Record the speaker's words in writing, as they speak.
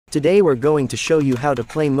Today we're going to show you how to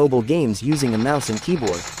play mobile games using a mouse and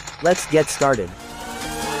keyboard. Let's get started.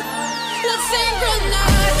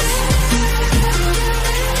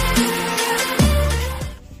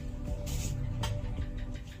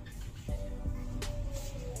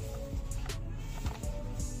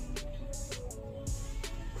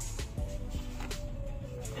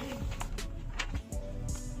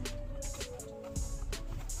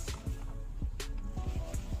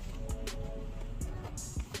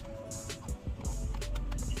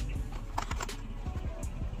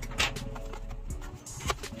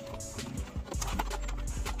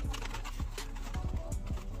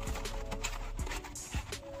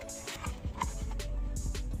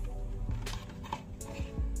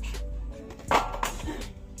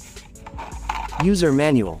 User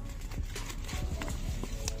manual.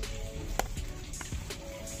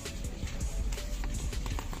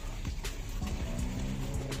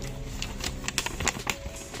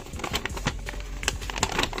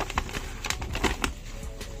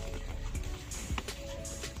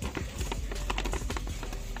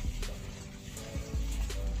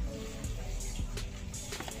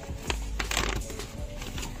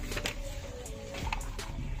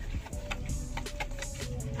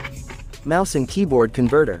 Mouse and keyboard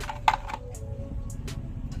converter.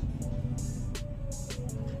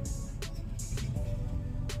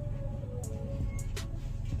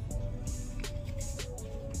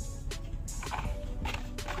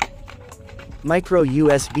 Micro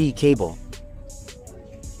USB cable.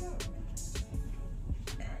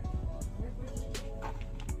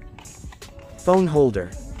 Phone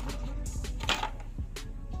holder.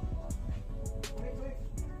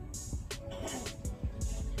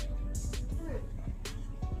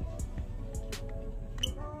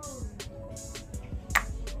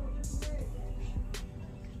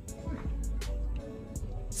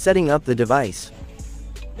 Setting up the device.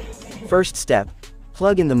 First step,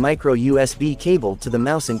 plug in the micro USB cable to the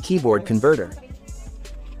mouse and keyboard converter.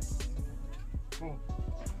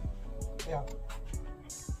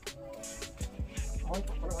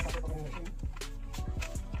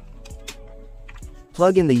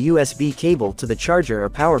 Plug in the USB cable to the charger or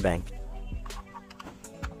power bank.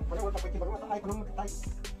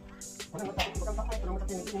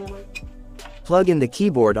 Plug in the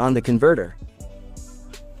keyboard on the converter.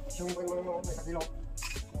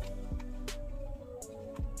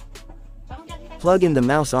 Plug in the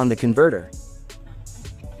mouse on the converter.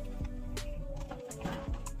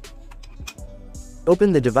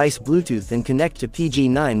 Open the device Bluetooth and connect to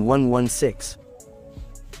PG9116.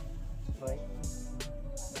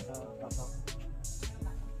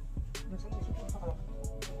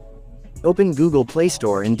 Open Google Play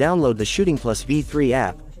Store and download the Shooting Plus V3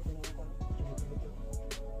 app.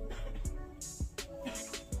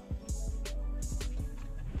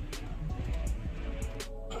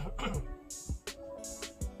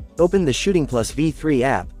 Open the Shooting Plus V3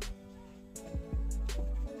 app.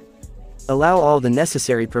 Allow all the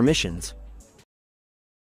necessary permissions.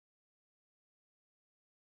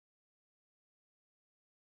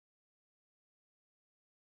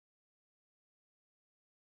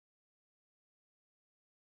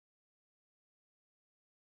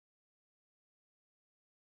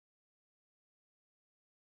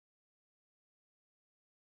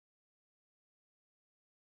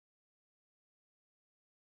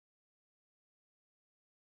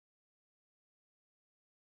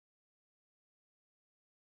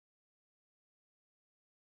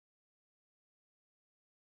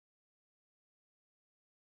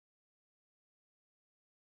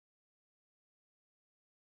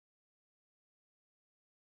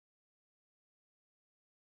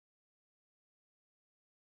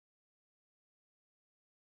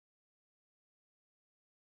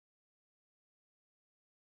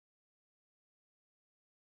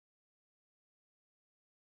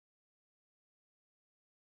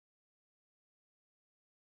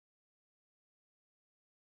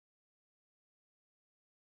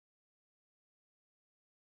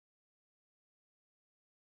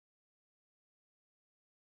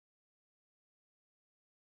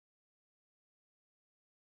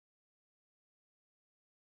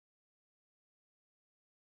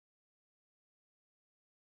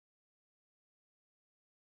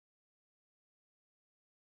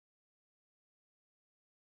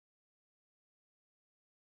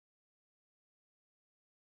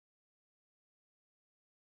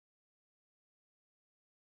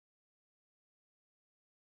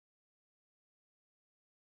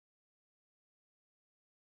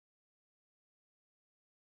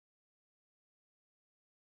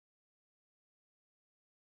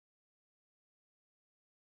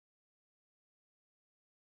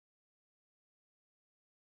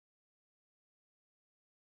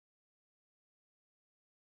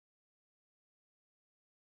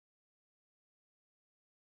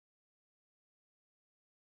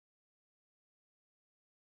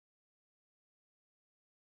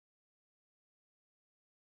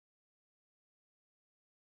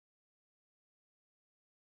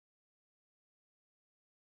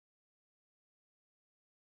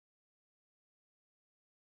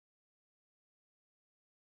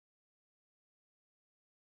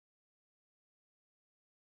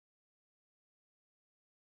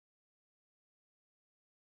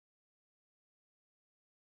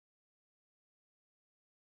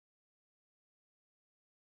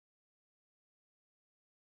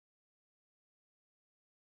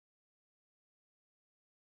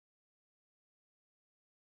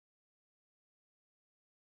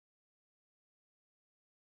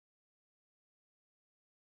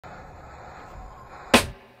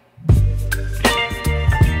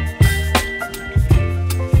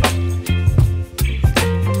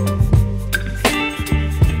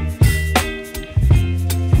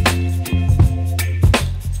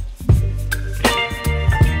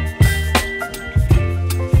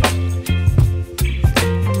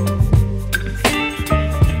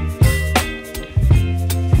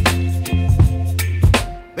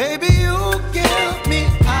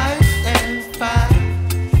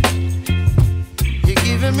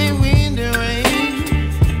 giving me wind and rain.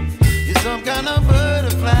 You're some kind of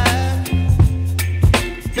butterfly.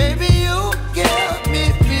 Baby, you give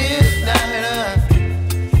me midnight.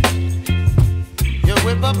 You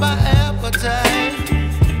whip up my appetite.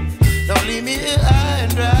 Don't leave me here high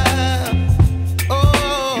and dry.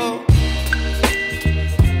 Oh,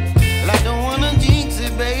 well, I don't wanna jinx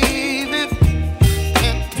it, baby.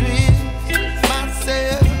 Can't twist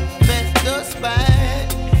myself at the spine.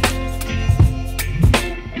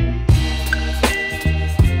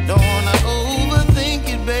 Don't wanna overthink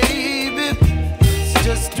it, baby. It's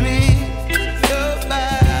just twist your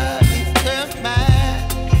body and mine.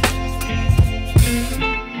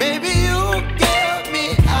 Baby, you give me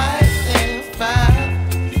ice and fire.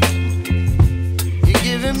 You're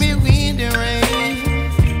giving me wind and rain.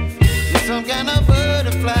 You're some kind of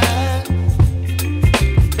butterfly.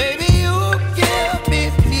 Baby, you give me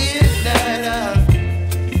midnight.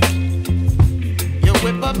 You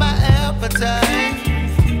whip up my appetite.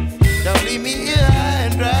 Don't leave me here high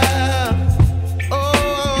and dry.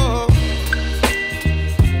 Oh,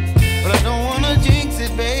 but I don't wanna jinx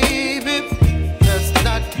it, baby. Let's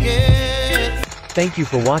not get. Thank you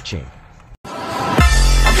for watching.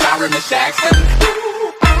 I'm sorry, Miss Jackson.